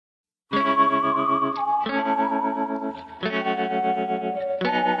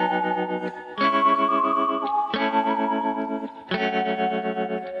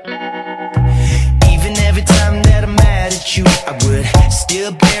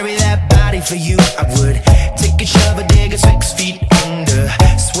bury that body for you. I would take a shovel, dig it 6 feet under.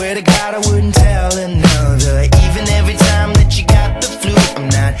 Swear to God I wouldn't tell another. Even every time that you got the flu, I'm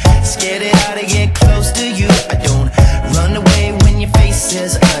not scared at all to get close to you. I don't run away when your face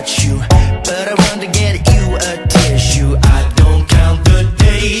says achoo, but I run to get you a tissue. I don't count the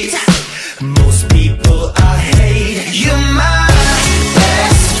days, most people I hate. You're my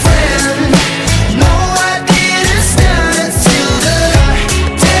best friend. No, I didn't start until the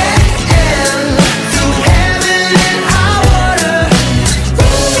dead end. Through heaven and high water.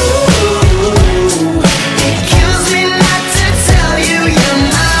 Ooh, it kills me not to tell you you're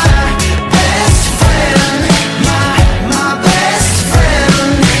my best friend. My best friend.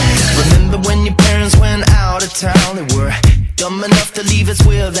 Remember when your parents went out of town? They were dumb enough to leave us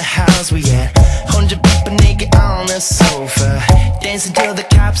with the house. We had 100 people naked on the sofa, dancing till the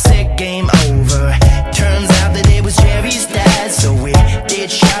cops said game over. Turns out that it was Jerry's dad, so we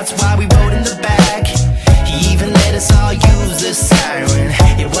did shots while we rode in the back. He even let us all use the siren.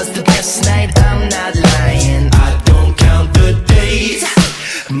 It was the best night, I'm not lying. I don't count the days,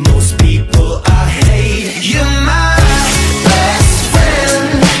 most people I hate. You're my best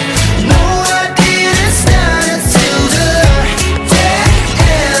friend. No, I didn't start until the dead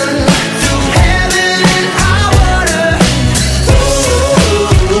end. Through heaven and high water. Ooh,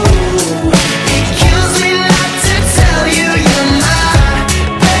 it kills me not to tell you you're my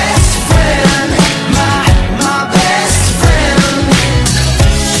best friend. My best friend.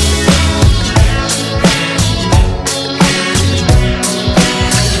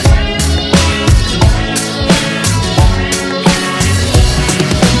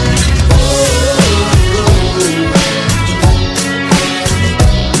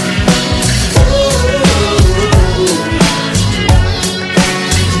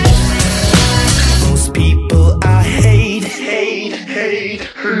 Most people I hate.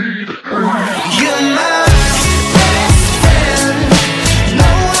 You're my